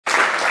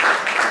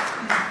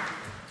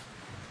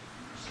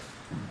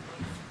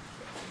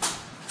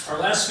Our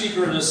last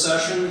speaker in this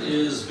session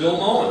is Bill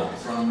Mohn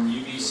from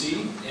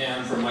UBC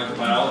and from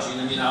Microbiology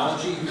and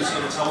Immunology, who's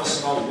going to tell us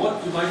about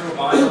what do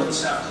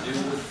microbiomes have to do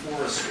with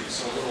forestry.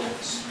 So a little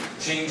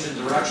change in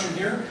direction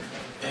here,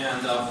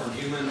 and from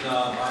human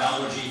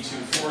biology to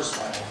forest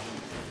biology.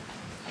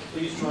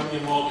 Please join me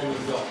in welcoming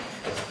Bill.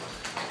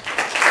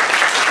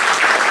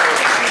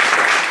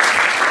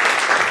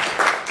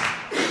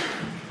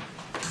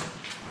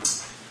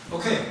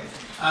 Okay,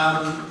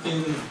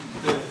 in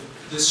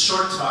this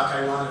short talk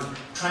I want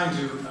to try and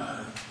do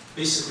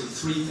basically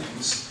three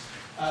things.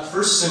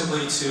 First,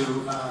 simply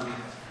to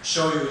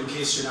show you, in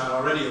case you're not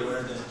already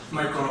aware, that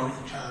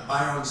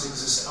microbiomes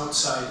exist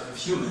outside of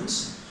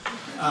humans.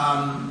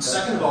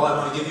 Second of all, I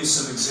want to give you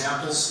some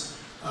examples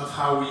of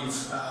how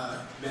we've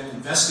been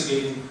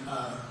investigating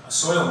a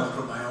soil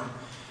microbiome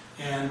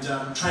and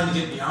trying to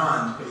get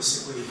beyond,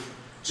 basically,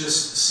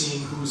 just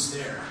seeing who's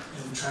there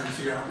and trying to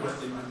figure out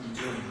what they might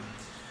be doing.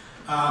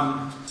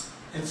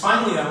 And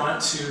finally, I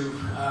want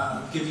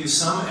to give you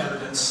some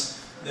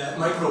evidence that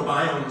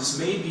microbiomes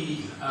may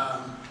be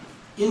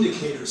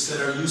indicators that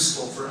are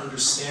useful for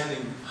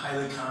understanding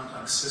highly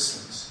complex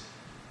systems.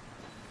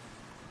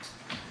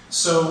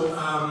 So,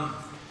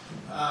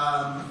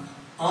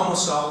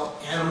 almost all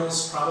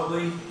animals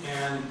probably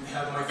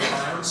have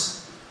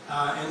microbiomes,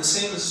 and the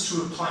same is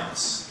true of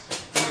plants.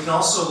 And we can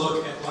also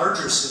look at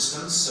larger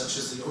systems, such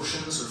as the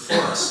oceans or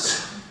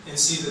forests, and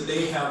see that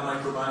they have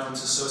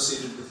microbiomes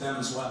associated with them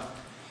as well.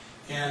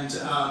 And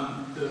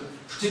the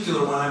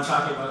particular one I'm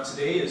talking about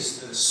today is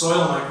the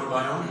soil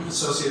microbiome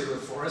associated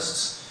with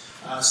forests.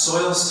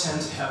 Soils tend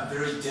to have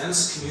very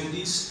dense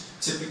communities,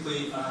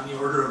 typically on the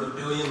order of 1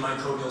 billion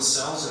microbial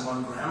cells in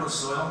 1 gram of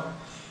soil.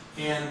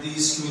 And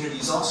these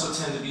communities also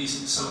tend to be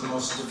some of the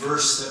most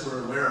diverse that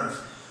we're aware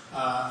of,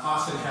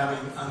 often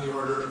having on the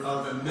order of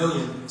 1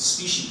 million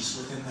species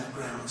within that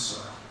gram of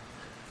soil.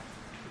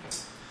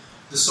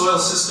 The soil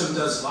system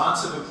does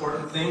lots of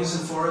important things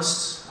in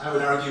forests. I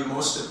would argue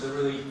most of the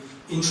really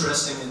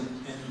interesting and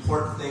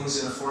important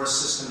things in a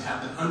forest system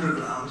happen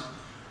underground.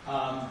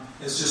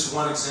 As just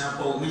one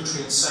example,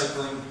 nutrient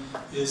cycling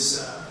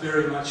is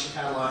very much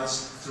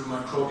catalyzed through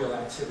microbial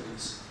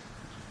activities.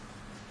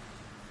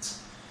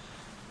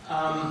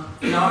 Now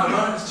I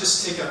want to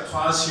just take a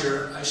pause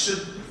here. I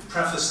should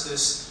preface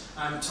this.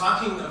 I'm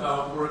talking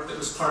about work that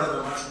was part of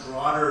a much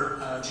broader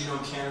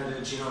Genome Canada,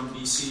 Genome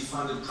BC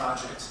funded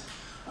project.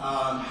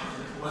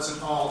 It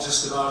wasn't all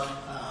just about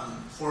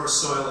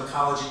forest soil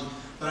ecology,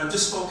 but I'm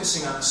just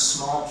focusing on a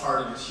small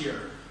part of it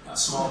here, a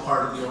small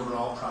part of the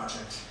overall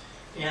project.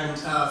 And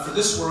for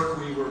this work,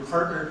 we were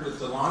partnered with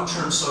the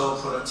Long-Term Soil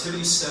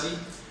Productivity Study,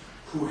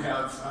 who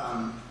have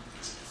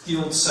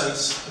field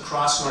sites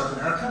across North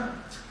America.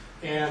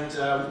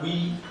 And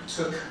we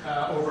took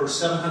over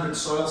 700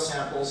 soil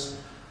samples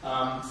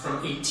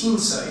from 18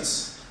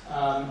 sites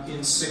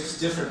in 6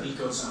 different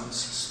ecozones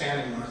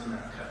spanning North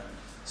America.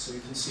 So you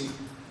can see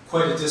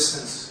quite a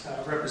distance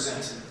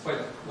represented, quite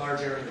a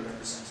large area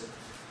represented.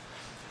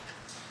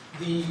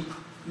 The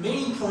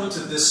main point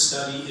of this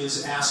study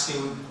is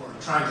asking, or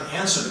trying to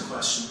answer the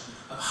question,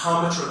 of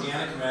how much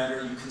organic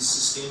matter you can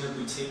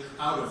sustainably take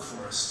out of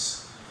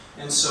forests.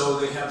 And so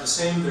they have the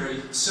same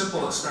very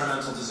simple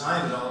experimental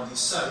design at all of these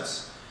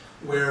sites,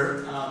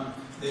 where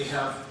they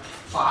have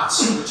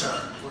plots which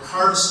were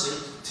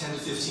harvested 10 to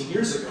 15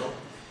 years ago,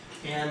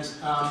 and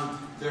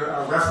there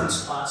are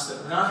reference plots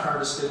that were not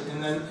harvested,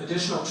 and then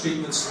additional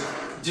treatments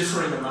with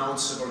differing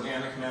amounts of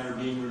organic matter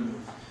being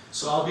removed.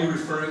 So I'll be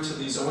referring to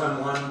these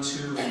OM1,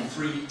 2, and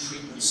 3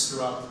 treatments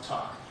throughout the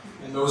talk,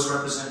 and those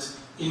represent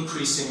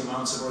increasing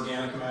amounts of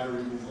organic matter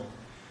removal.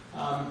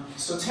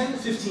 So 10 to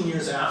 15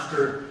 years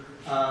after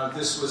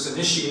this was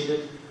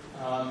initiated,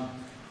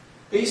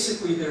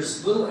 basically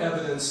there's little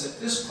evidence at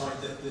this point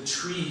that the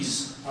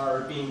trees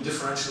are being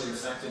differentially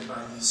affected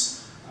by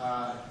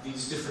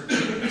these different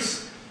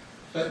treatments.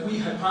 But we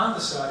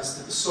hypothesized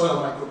that the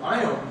soil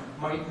microbiome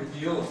might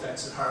reveal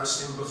effects of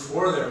harvesting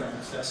before they're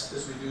manifest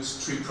as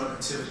reduced tree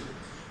productivity.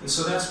 And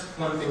so that's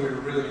one thing we were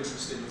really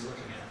interested in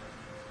looking at.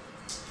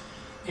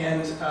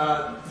 And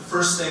the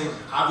first thing,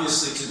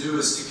 obviously, to do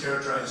is to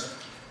characterize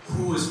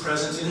who is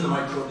present in the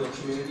microbial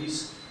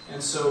communities.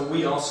 And so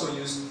we also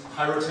used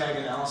pyrotag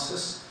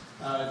analysis,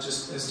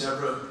 just as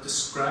Deborah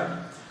described.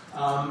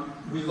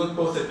 We looked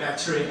both at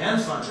bacteria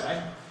and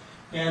fungi.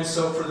 And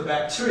so for the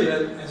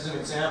bacteria, as an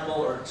example,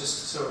 or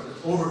just sort of an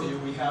overview,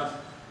 we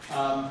have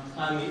on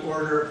the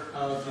order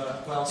of,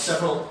 well,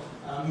 several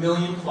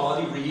million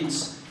quality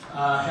reads,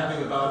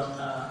 having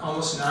about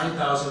almost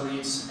 9,000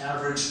 reads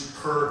average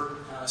per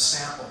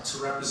sample to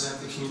represent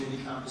the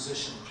community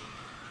composition.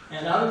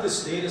 And out of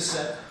this data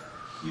set,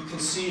 you can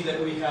see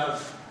that we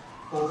have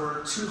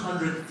over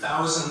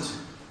 200,000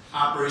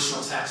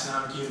 operational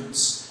taxonomic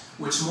units,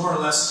 which more or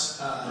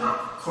less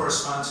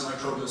correspond to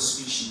microbial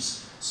species.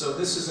 So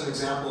this is an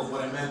example of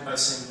what I meant by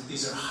saying that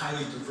these are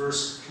highly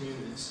diverse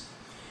communities.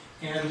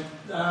 And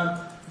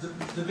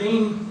the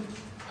main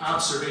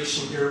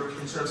observation here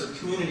in terms of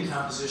community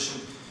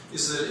composition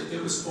is that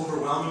it was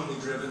overwhelmingly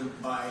driven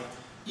by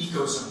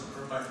ecozone,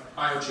 or by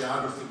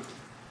biogeography.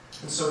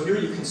 And so here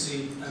you can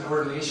see an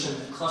ordination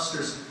that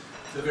clusters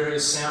the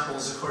various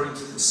samples according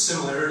to the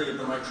similarity of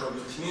the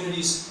microbial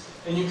communities,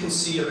 and you can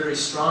see a very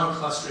strong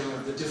clustering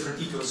of the different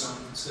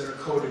ecozones that are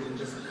coded in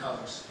different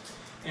colors.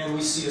 And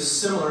we see a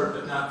similar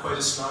but not quite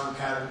as strong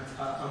pattern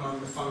among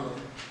the fungal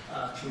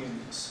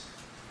communities.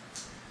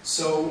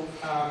 So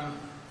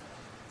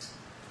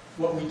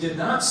what we did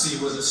not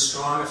see was a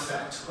strong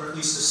effect, or at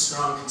least a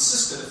strong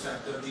consistent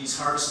effect of these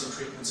harvesting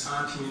treatments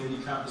on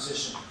community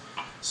composition.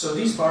 So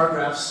these bar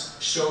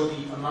graphs show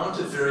the amount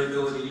of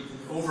variability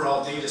in the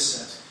overall data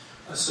set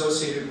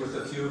associated with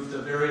a few of the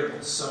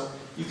variables. So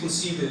you can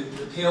see that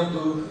the pale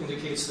blue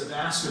indicates the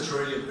vast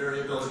majority of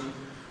variability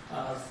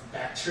of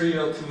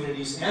bacterial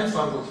communities and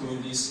fungal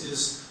communities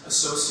is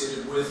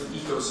associated with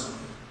ecozone.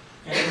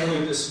 And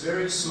only this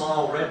very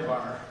small red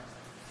bar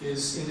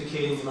is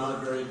indicating the amount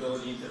of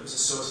variability that was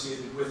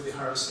associated with the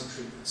harvesting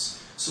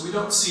treatments. So we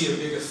don't see a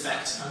big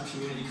effect on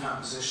community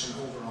composition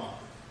overall.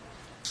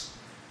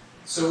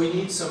 So we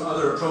need some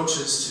other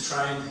approaches to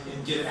try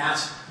and get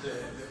at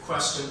the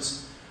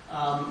questions.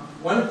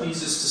 One of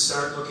these is to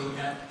start looking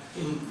at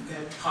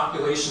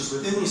populations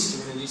within these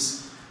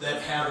communities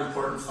that have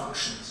important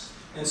functions.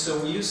 And so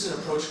we used an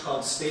approach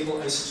called stable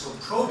isotope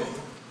probing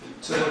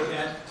to look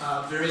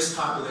at various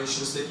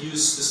populations that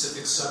use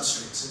specific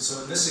substrates. And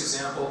so in this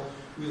example,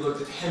 we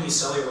looked at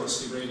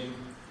hemicellulose degrading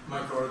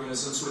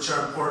microorganisms, which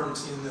are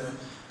important in the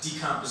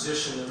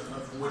decomposition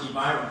of woody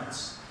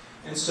biomass.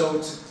 And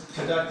so to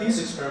conduct these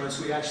experiments,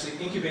 we actually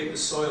incubate the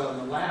soil in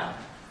the lab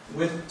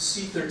with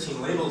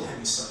C13 labeled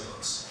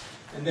hemicellulose.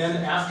 And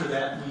then after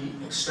that, we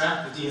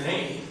extract the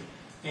DNA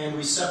and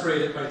we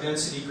separate it by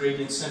density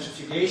gradient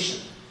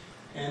centrifugation.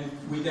 And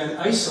we then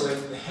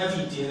isolate the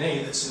heavy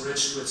DNA that's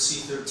enriched with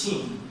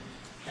C13.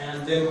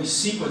 And then we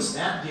sequence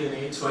that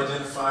DNA to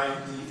identify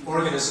the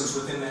organisms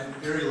within that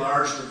very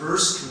large,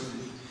 diverse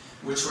community,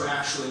 which were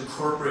actually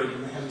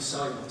incorporating the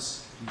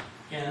hemicellulose.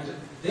 And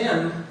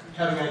then,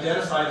 having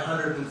identified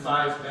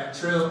 105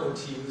 bacterial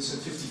OTUs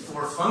and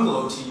 54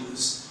 fungal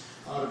OTUs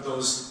out of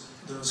those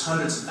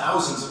hundreds of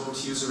thousands of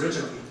OTUs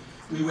originally,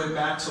 we went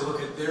back to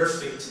look at their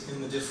fate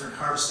in the different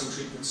harvesting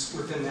treatments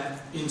within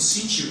that in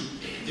situ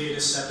data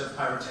set of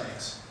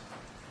pyrotags.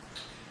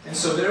 And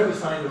so there we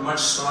find a much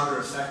stronger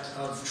effect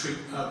of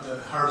the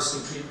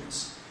harvesting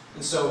treatments.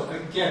 And so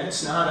again,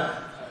 it's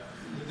not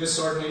this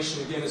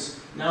ordination again is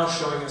now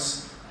showing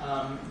us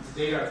the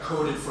data are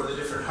coded for the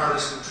different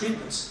harvesting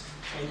treatments.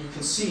 And you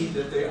can see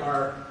that they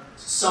are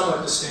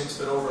somewhat distinct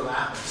but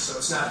overlapping. So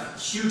it's not a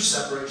huge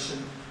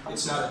separation.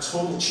 It's not a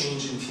total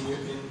change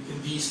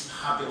in these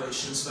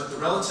populations, but the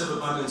relative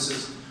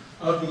abundances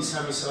of these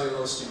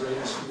hemicellulose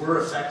degraders were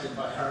affected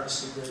by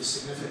harvesting very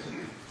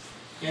significantly.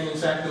 And in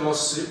fact, the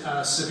most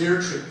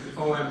severe treatment,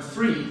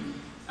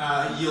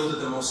 OM3,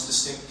 yielded the most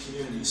distinct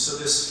communities. So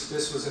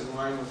this was in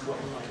line with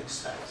what we might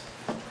expect.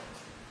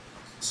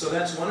 So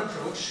that's one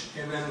approach.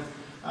 And then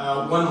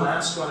one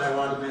last one I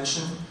want to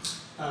mention,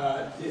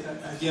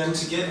 again,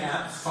 to get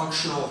at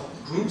functional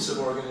groups of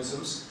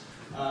organisms,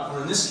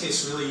 or in this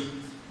case, really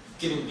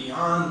getting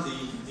beyond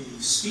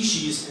the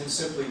species and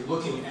simply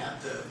looking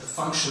at the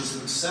functions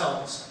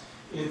themselves,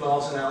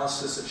 involves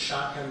analysis of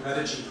shotgun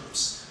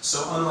metagenomes.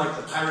 So unlike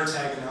the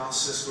pyrotag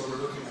analysis where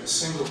we're looking at a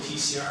single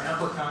PCR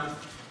amplicon,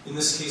 in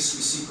this case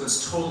we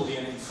sequence total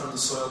DNA from the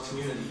soil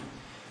community.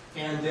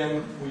 And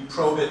then we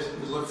probe it,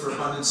 we look for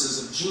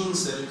abundances of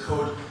genes that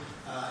encode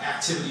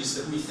activities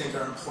that we think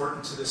are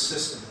important to this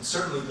system. And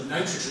certainly the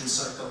nitrogen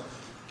cycle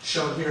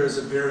shown here is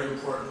a very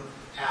important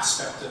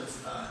aspect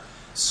of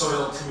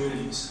soil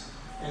communities.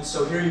 And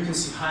so here you can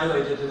see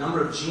highlighted a number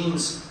of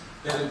genes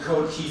that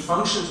encode key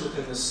functions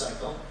within this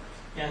cycle.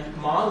 And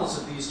models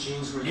of these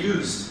genes were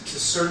used to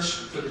search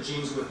for the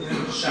genes within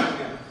the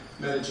shotgun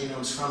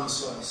metagenomes from the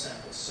soil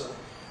samples. So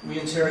we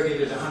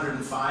interrogated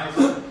 105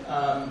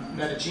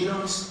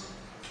 metagenomes,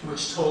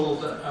 which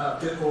totaled a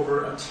bit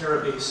over a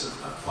terabase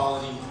of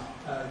quality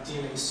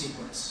DNA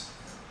sequence.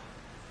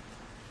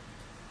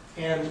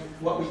 And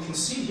what we can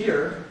see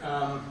here,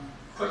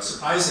 quite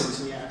surprising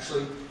to me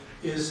actually,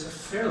 is a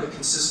fairly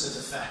consistent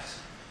effect.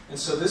 And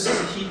so this is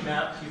a heat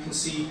map. You can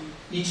see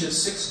each of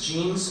 6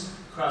 genes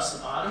across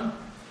the bottom.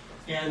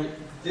 And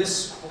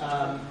these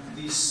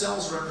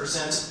cells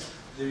represent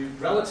the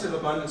relative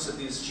abundance of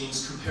these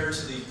genes compared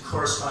to the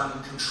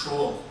corresponding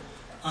control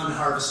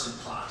unharvested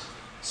plot.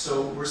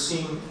 So we're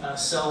seeing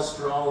cells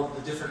for all of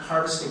the different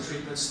harvesting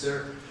treatments.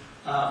 They're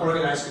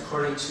organized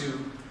according to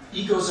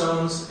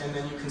ecozones, and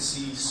then you can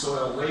see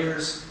soil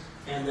layers,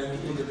 and then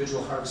the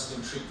individual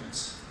harvesting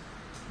treatments.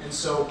 And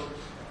so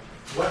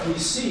what we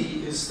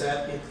see is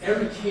that in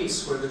every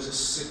case where there's a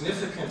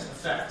significant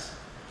effect,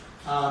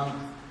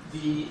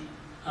 the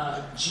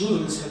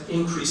genes have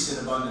increased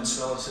in abundance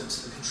relative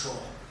to the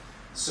control.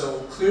 So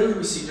clearly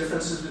we see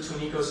differences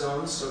between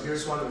ecozones. So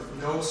here's one with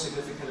no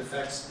significant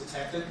effects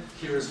detected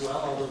here as well,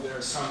 although there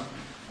are some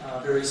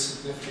very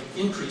significant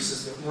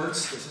increases that weren't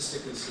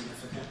statistically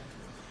significant.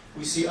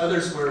 We see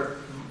others where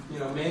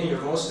many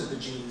or most of the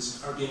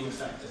genes are being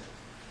affected.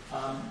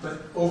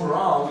 But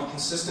overall, we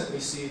consistently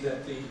see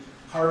that the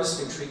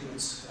harvesting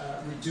treatments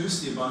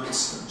reduce the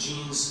abundance of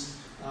genes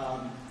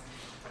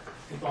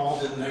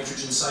involved in the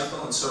nitrogen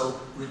cycle, and so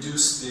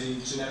reduce the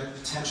genetic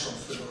potential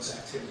for those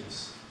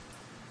activities.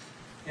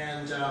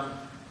 And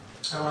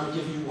I want to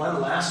give you one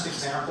last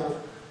example,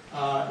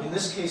 in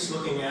this case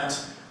looking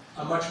at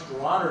a much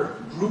broader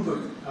group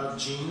of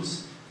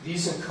genes.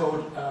 These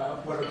encode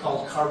what are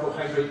called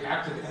carbohydrate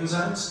active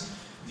enzymes.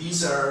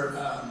 These are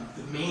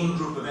the main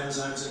group of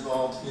enzymes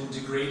involved in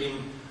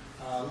degrading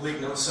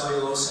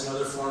lignocellulose and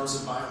other forms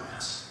of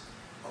biomass.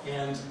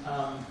 And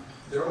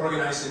they're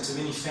organized into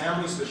many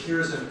families, but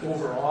here's an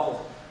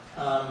overall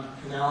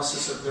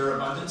analysis of their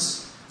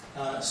abundance.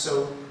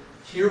 So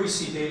here we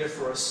see data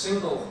for a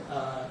single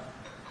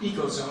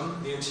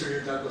ecozone, the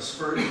anterior Douglas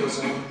fir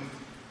ecozone,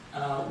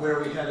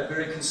 where we had a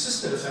very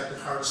consistent effect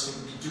of harvesting,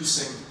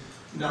 reducing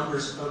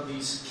numbers of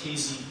these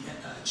KZ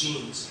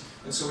genes.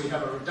 And so we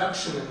have a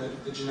reduction in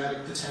the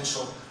genetic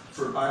potential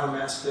for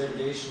biomass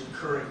degradation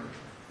occurring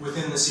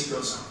within this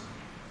ecozone.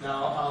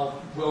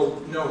 Now, we'll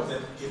note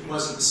that it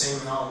wasn't the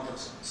same in all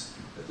ecozones,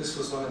 but this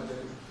was one of the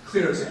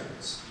clear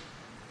examples.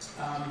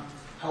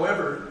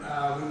 However,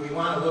 when we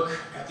want to look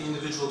at the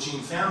individual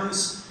gene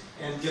families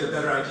and get a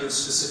better idea of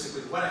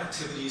specifically what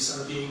activities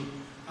are being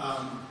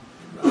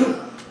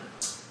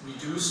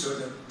reduced, or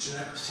the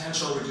genetic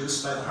potential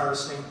reduced by the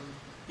harvesting,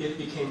 it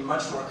became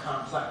much more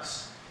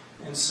complex.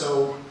 And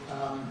so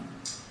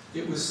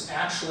it was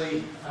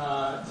actually,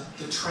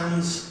 the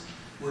trends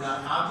were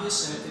not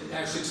obvious, and it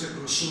actually took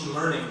machine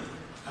learning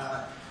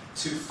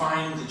to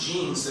find the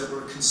genes that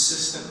were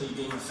consistently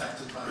being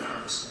affected by the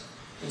harvesting.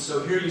 And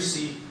so here you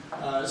see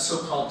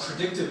so-called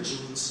predictive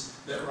genes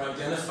that were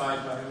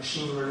identified by a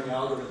machine learning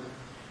algorithm.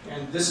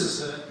 And this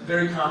is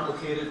very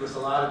complicated with a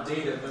lot of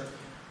data,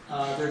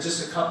 but there are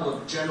just a couple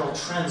of general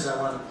trends I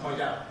want to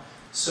point out.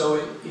 So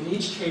in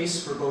each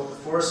case, for both the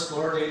forest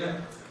floor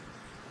data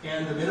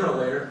and the mineral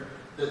layer,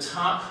 the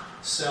top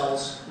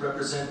cells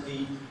represent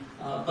the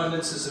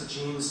abundances of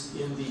genes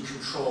in the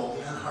control,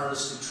 the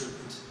unharvested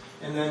treatment.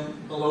 And then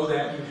below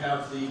that you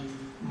have the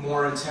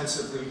more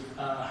intensively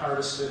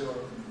harvested, or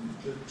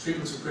the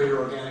treatments with greater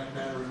organic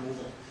matter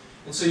removal.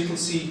 And so you can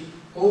see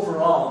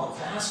overall the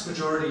vast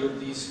majority of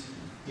these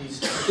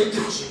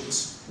predictive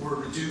genes were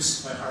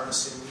reduced by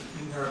harvesting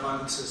in their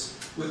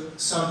abundances, with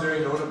some very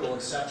notable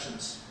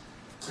exceptions.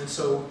 And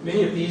so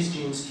many of these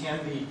genes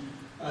can be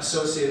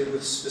associated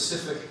with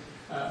specific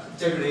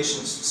degradation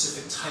of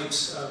specific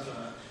types of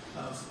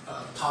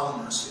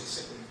polymers,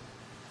 basically.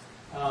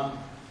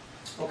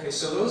 Okay,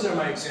 so those are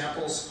my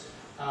examples.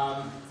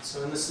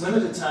 So in this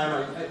limited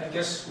time, I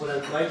guess what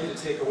I'd like you to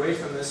take away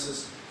from this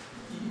is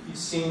you've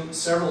seen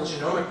several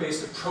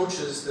genomic-based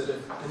approaches that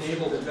have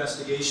enabled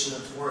investigation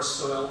of forest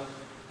soil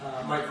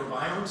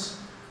microbiomes.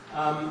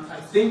 I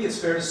think it's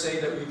fair to say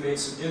that we've made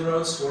some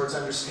inroads towards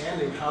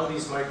understanding how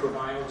these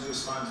microbiomes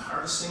respond to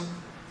harvesting.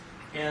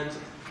 And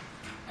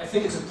I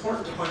think it's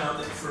important to point out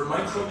that for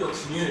microbial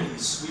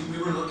communities, we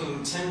were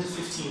looking 10 to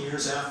 15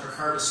 years after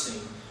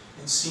harvesting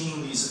and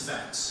seeing these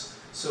effects.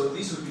 So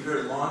these would be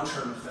very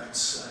long-term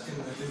effects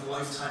in the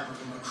lifetime of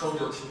the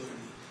microbial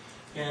community.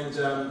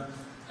 And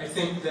I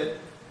think that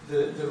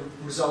the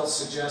results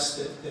suggest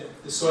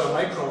that the soil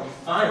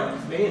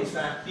microbiome may in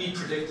fact be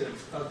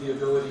predictive of the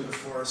ability of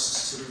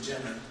forests to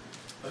regenerate.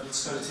 But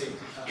it's going to take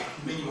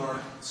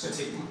it's going to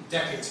take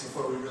decades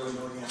before we really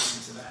know the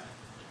answer to that.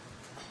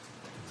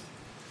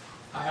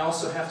 I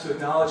also have to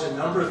acknowledge a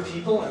number of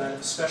people, and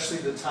especially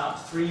the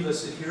top 3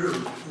 listed here,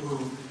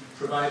 who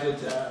provided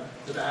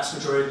the vast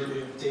majority of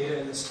the data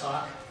in this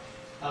talk.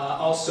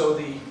 Also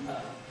the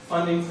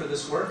funding for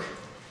this work.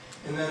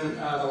 And then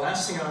the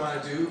last thing I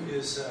want to do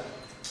is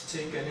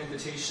take an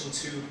invitation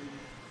to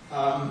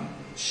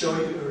show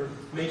you or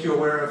make you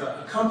aware of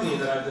a company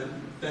that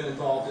I've been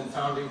involved in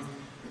founding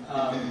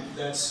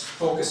that's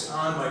focused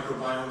on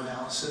microbiome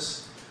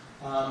analysis.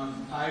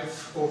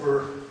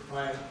 Over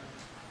my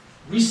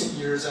recent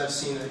years, I've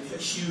seen a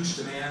huge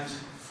demand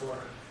for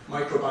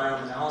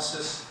microbiome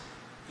analysis,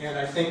 and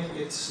I think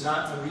it's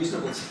not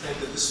unreasonable to think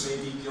that this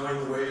may be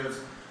going the way of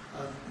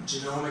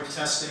genomic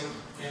testing,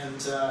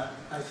 and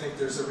I think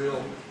there's a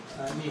real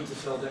need to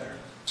fill there.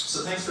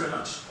 So thanks very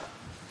much.